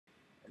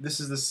This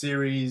is the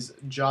series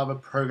Java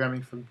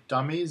Programming for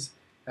Dummies,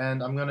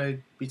 and I'm going to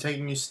be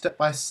taking you step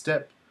by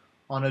step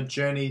on a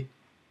journey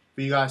for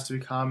you guys to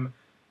become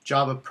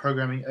Java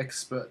programming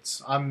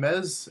experts. I'm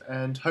Mez,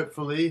 and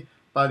hopefully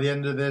by the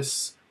end of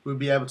this we'll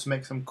be able to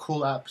make some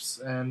cool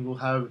apps and we'll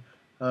have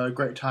a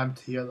great time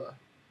together.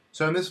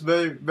 So in this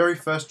very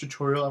first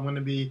tutorial, I'm going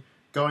to be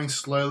going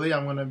slowly.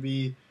 I'm going to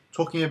be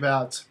talking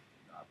about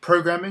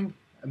programming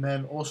and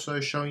then also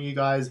showing you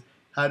guys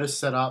how to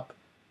set up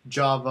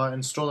Java,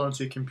 install it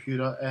onto your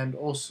computer, and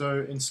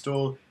also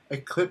install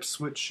Eclipse,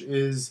 which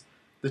is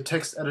the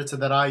text editor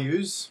that I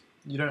use.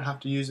 You don't have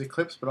to use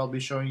Eclipse, but I'll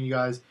be showing you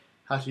guys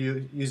how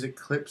to use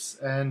Eclipse.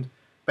 And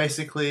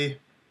basically,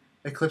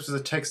 Eclipse is a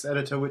text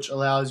editor which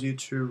allows you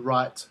to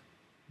write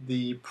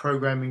the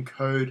programming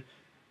code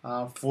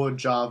for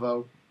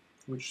Java,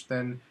 which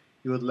then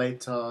you would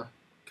later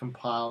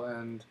compile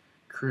and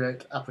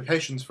create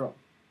applications from.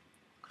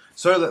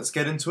 So let's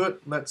get into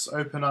it. Let's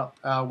open up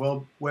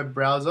our web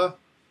browser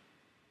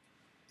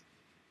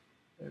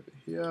over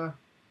here.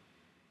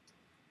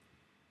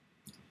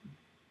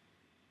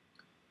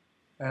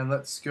 And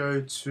let's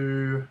go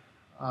to,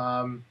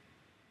 I'm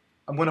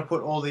going to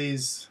put all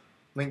these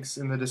links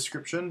in the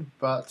description,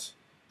 but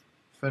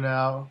for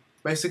now,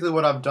 basically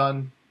what I've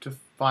done to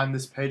find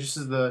this page, this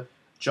is the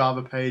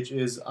Java page,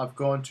 is I've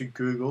gone to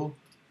Google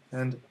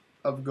and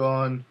I've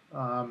gone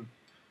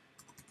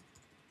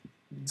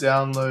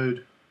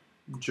download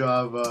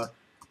Java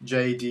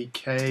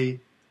JDK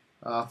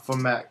for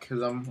Mac,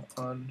 because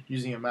I'm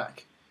using a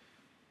Mac.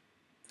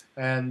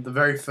 And the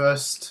very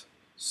first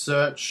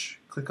search,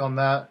 click on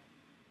that.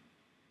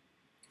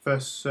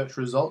 First search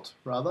result,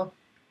 rather.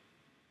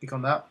 Click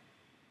on that.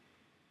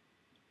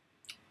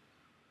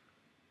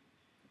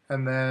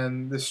 And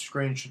then this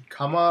screen should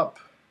come up.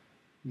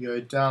 You go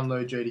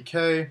download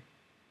JDK.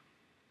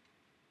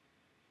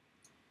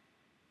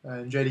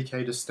 And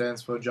JDK just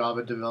stands for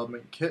Java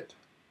Development Kit,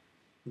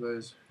 for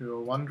those who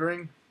are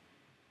wondering.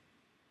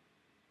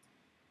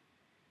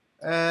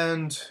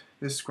 And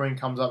this screen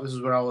comes up. This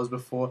is where I was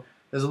before.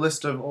 There's a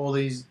list of all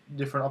these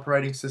different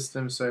operating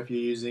systems. So if you're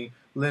using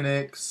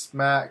Linux,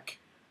 Mac,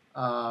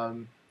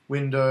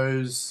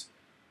 Windows,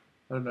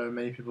 I don't know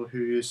many people who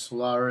use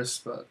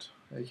Solaris, but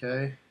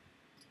okay.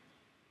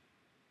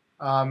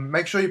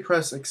 Make sure you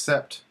press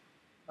accept.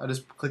 I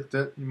just clicked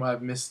it. You might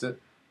have missed it,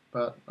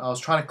 but I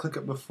was trying to click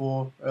it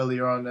before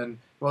earlier on and it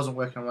wasn't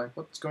working. I'm like,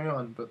 what's going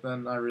on? But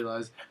then I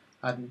realized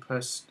I hadn't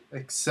pressed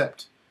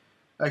accept.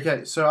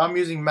 Okay, so I'm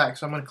using Mac,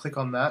 so I'm going to click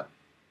on that.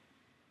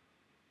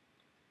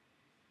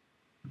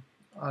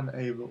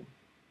 Unable.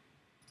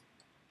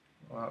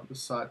 The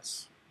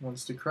site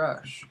wants to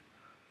crash.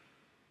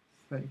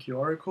 Thank you,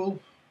 Oracle.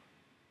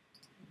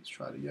 Let's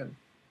try it again.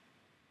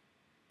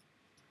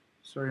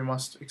 So you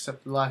must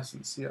accept the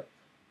license. Yep.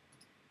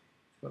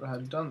 Thought I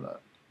had done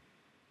that.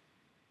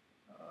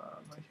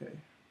 Okay.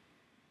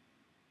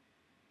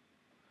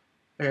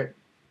 Okay.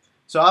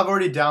 So I've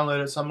already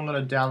downloaded it, so I'm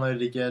going to download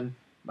it again.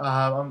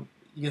 You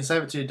can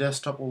save it to your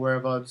desktop or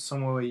wherever,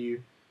 somewhere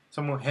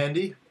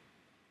handy.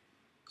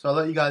 So I'll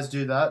let you guys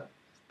do that.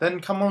 Then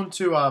come on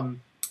to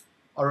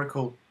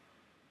Oracle.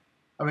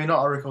 I mean,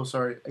 not Oracle,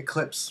 sorry,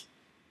 Eclipse.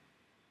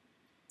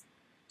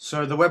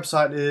 So the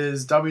website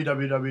is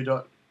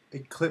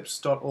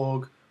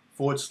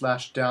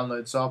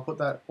www.eclipse.org/download. So I'll put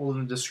that all in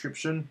the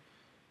description,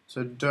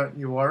 so don't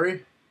you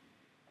worry.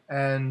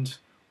 And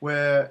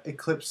we're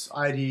Eclipse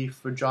ID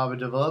for Java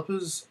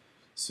developers,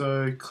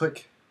 so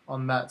click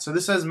on that. So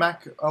this says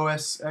Mac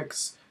OS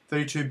X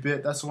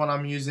 32-bit. That's the one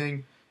I'm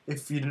using.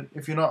 If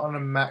you're not on a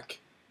Mac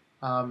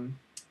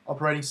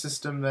operating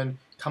system, then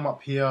come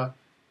up here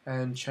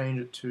and change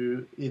it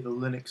to either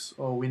Linux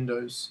or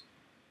Windows.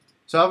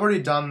 So I've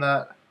already done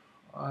that.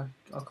 I'll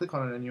click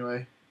on it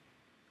anyway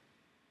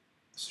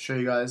to show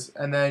you guys,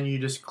 and then you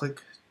just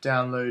click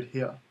download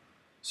here.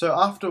 So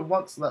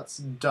once that's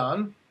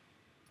done,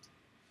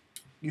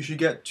 you should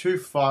get two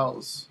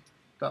files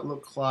that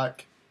look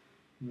like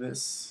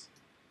this.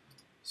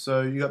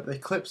 So you got the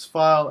Eclipse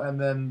file and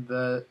then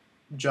the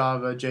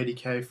Java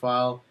JDK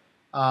file.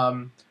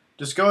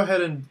 Just go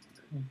ahead and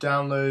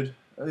download,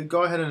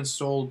 go ahead and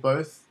install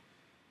both.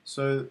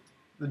 So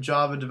the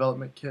Java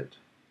Development Kit,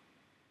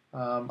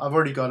 I've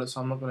already got it, so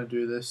I'm not going to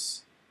do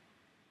this.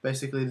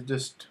 Basically,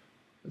 it's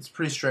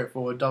pretty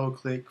straightforward. Double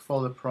click,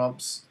 follow the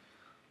prompts,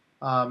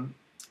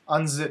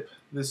 unzip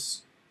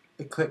this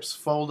Eclipse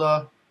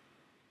folder.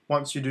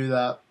 Once you do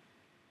that,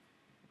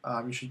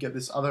 you should get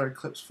this other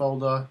Eclipse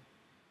folder,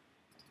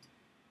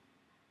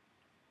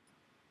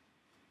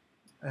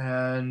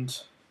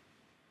 and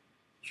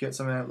you get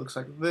something that looks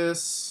like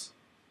this.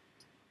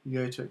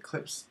 You go to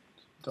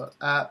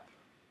eclipse.app.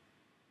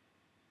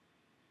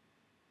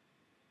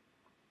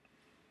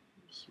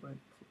 Just wait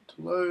for it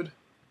to load.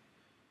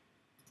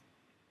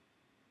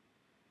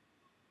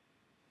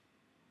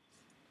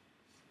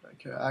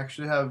 Okay, I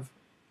actually have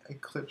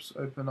Eclipse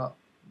open on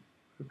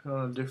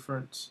a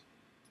different.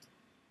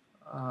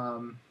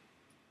 I'm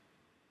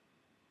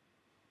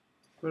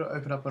going to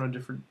open up on a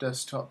different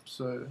desktop,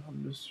 so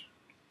I'm just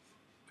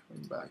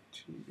Going back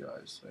to you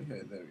guys.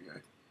 Okay, there we go.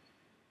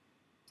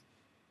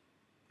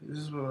 This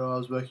is what I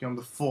was working on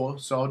before,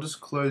 so I'll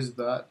just close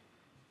that.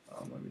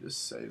 Let me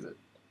just save it.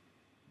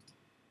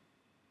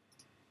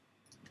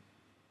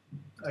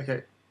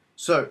 Okay,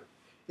 so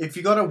if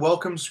you got a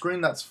welcome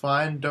screen, that's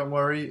fine. Don't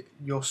worry,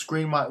 your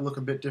screen might look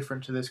a bit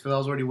different to this because I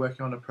was already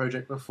working on a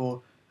project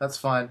before. That's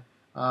fine.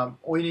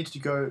 All you need to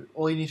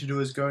do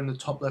is go in the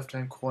top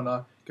left-hand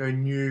corner, go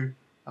New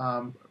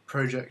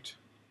Project,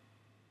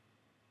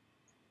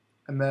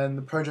 and then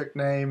the project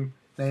name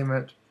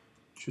it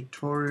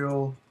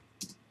Tutorial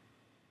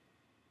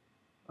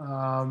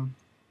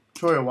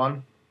Tutorial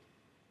 1.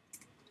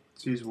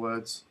 Let's use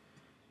words.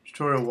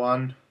 Tutorial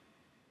 1.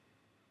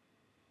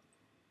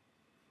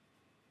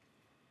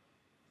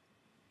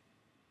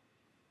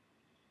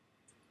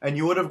 And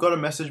you would have got a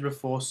message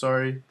before,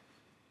 sorry,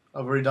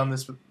 I've already done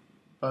this,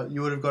 but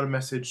you would have got a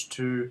message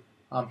to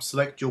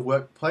select your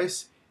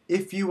workplace.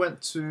 If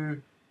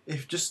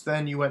just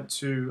then you went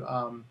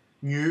to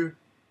New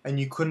and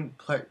you couldn't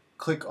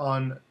click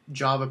on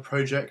Java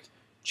Project,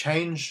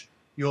 change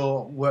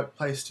your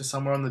workplace to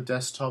somewhere on the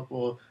desktop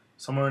or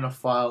somewhere in a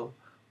file.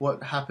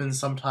 What happens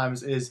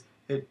sometimes is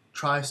it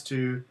tries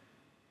to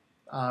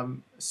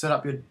set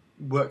up your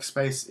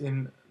workspace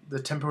in the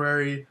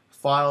temporary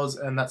files,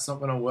 and that's not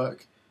going to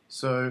work.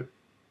 So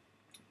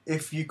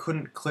if you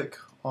couldn't click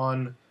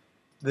on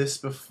this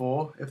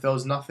before, if there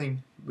was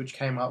nothing which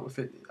came up with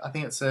it, I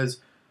think it says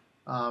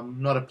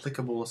not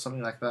applicable or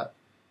something like that,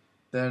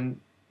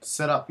 then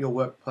set up your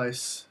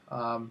workplace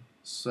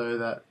so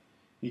that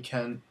you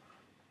can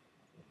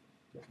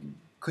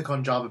click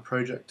on Java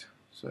Project.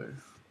 So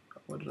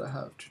what did I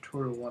have?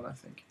 Tutorial 1, I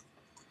think.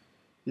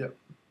 Yep.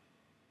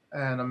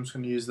 And I'm just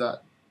going to use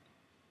that.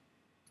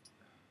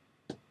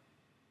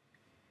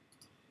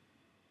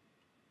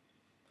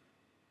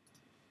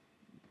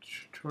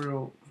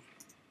 Tutorial.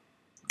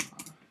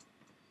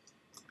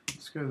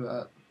 Let's go to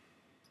that.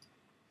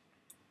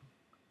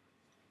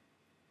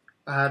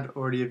 I had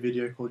already a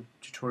video called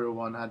Tutorial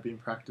 1. I had been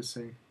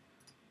practicing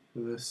for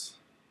this,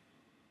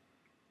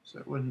 so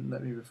it wouldn't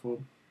let me before.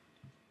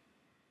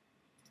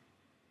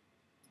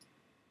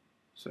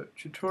 So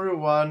Tutorial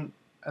 1,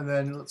 and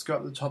then let's go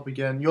up the top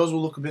again. Yours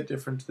will look a bit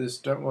different to this,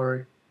 don't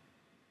worry.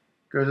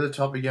 Go to the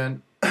top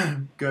again,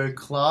 go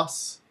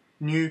Class,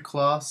 New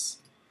Class,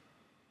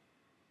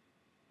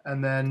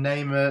 and then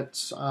name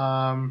it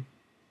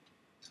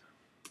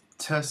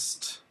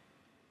Test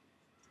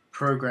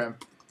Program.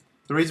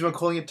 The reason we're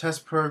calling it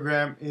Test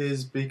Program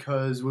is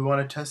because we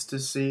want to test to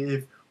see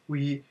if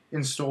we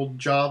installed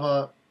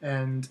Java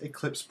and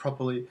Eclipse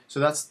properly.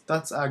 So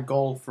that's our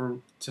goal for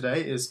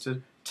today, is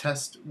to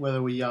test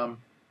whether we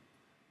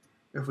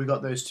if we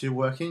got those two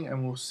working,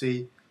 and we'll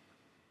see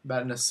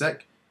that in a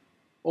sec.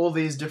 All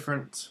these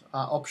different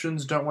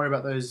options, don't worry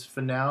about those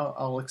for now.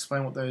 I'll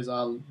explain what those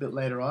are a bit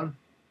later on.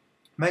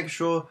 Make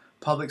sure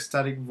public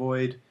static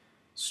void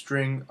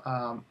string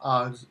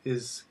args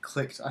is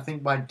clicked. I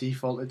think by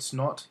default it's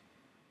not,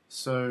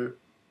 so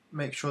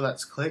make sure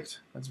that's clicked.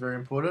 That's very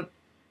important.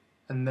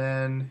 And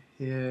then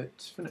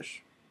hit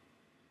finish.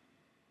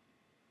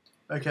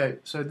 Okay,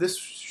 so this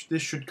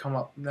should come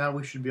up. Now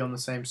we should be on the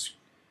same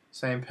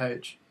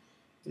page.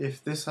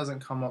 If this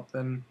hasn't come up,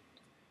 then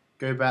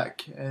go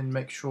back and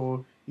make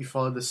sure you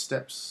follow the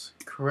steps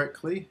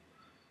correctly.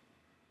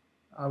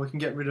 We can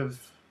get rid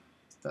of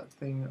that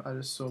thing I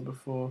just saw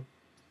before.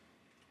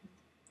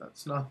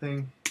 That's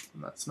nothing,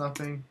 and that's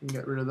nothing. We can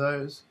get rid of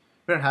those.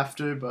 We don't have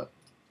to, but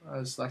I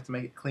just like to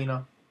make it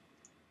cleaner.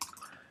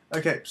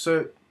 Okay,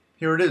 so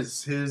here it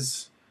is.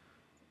 Here's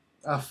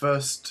our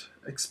first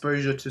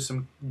exposure to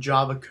some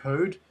Java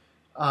code.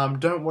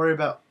 Don't worry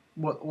about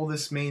what all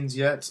this means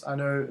yet. I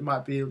know you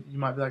might be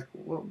like,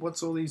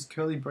 what's all these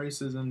curly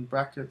braces and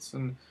brackets,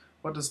 and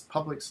what does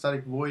public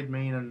static void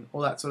mean, and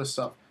all that sort of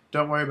stuff.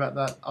 Don't worry about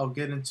that. I'll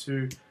get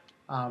into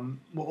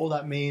what all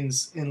that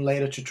means in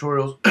later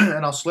tutorials,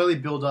 and I'll slowly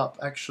build up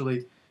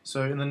actually.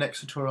 So in the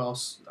next tutorial,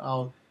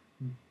 I'll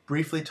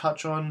briefly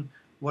touch on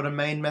what a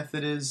main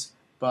method is,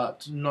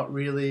 but not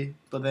really.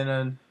 But then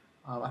in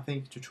I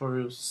think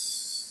tutorial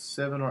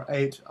 7 or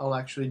 8, I'll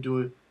actually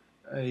do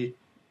a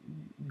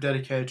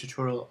dedicated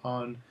tutorial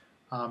on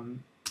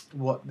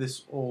what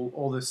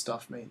all this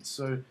stuff means.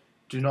 So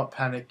do not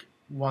panic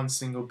one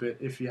single bit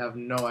if you have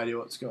no idea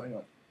what's going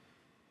on.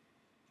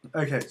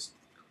 Okay, so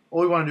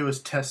all we want to do is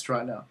test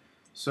right now.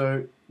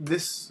 So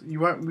this, we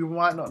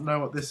might not know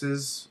what this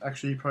is.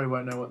 Actually, you probably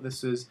won't know what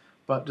this is,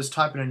 but just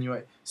type it in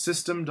anyway.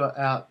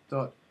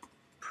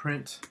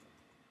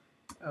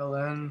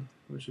 System.out.println,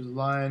 which is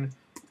line,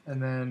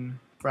 and then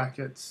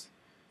brackets,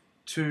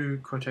 2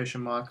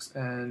 quotation marks,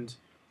 and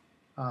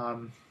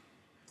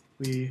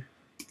we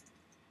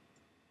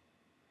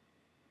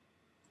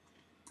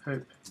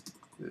hope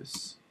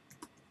this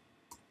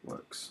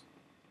works.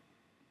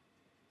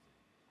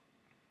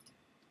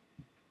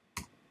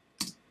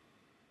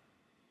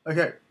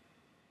 Okay,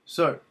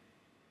 so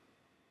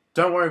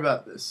don't worry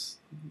about this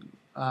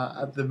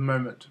at the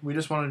moment. We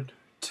just want to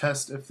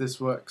test if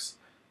this works,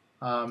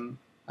 our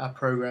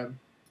program,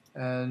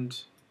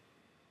 and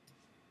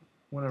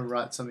want to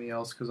write something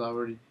else because I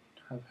already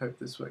have hope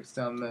this works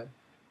down there.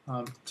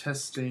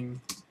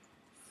 Testing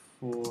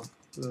for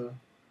the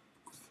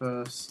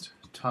first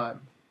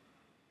time.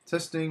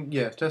 Testing,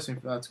 yeah,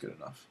 testing, that's good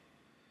enough.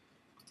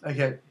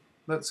 Okay,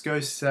 let's go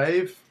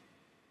save.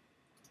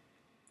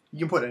 You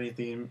can put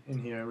anything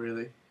in here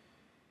really,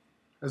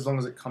 as long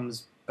as it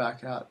comes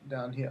back out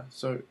down here.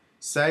 So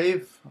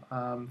save,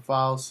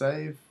 file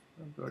save,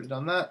 I've already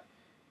done that,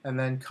 and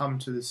then come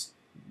to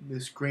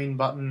this green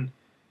button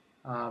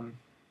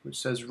which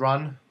says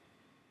run,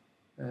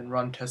 and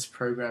run test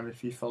program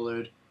if you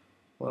followed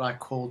what I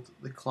called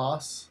the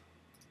class.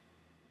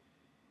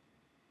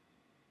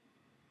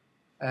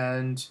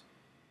 And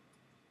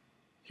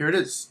here it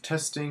is,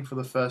 testing for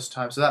the first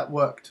time. So that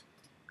worked.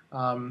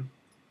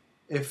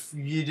 If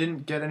you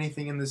didn't get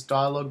anything in this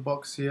dialog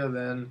box here,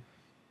 then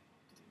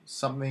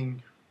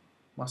something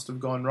must have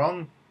gone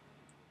wrong.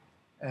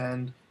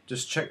 And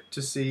just check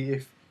to see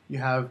if you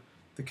have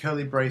the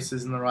curly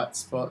braces in the right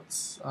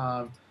spots.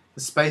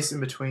 The space in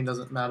between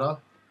doesn't matter.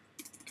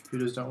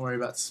 Computers don't worry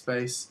about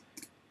space.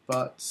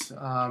 But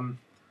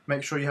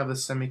make sure you have the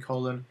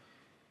semicolon.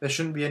 There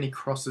shouldn't be any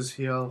crosses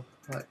here.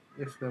 Like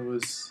if there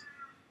was,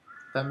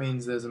 that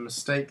means there's a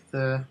mistake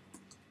there.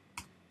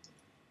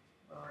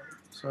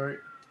 Sorry.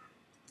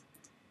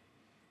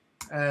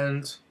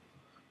 And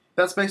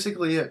that's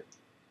basically it.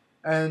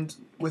 And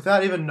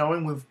without even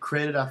knowing, we've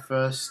created our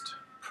first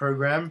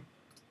program.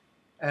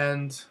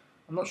 And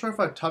I'm not sure if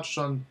I touched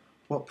on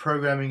what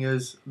programming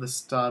is at the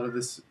start of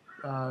this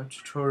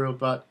tutorial,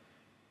 but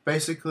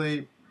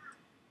basically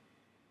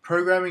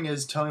programming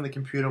is telling the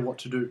computer what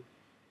to do.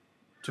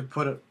 To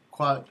put it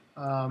quite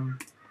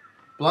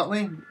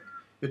bluntly,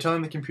 you're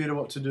telling the computer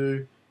what to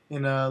do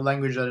in a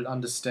language that it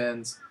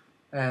understands.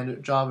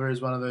 And Java is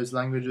one of those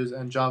languages,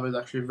 and Java is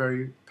actually a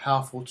very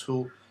powerful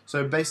tool.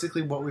 So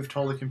basically what we've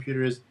told the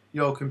computer is,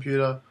 yo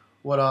computer,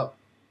 what up?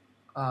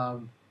 I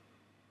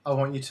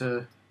want you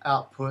to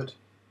output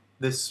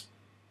this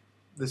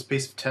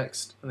piece of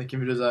text. And the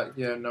computer's like,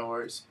 yeah, no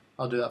worries,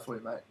 I'll do that for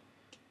you, mate.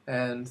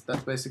 And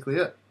that's basically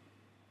it.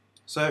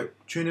 So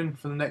tune in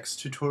for the next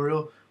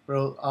tutorial where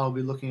I'll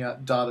be looking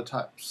at data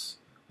types.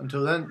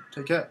 Until then,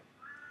 take care.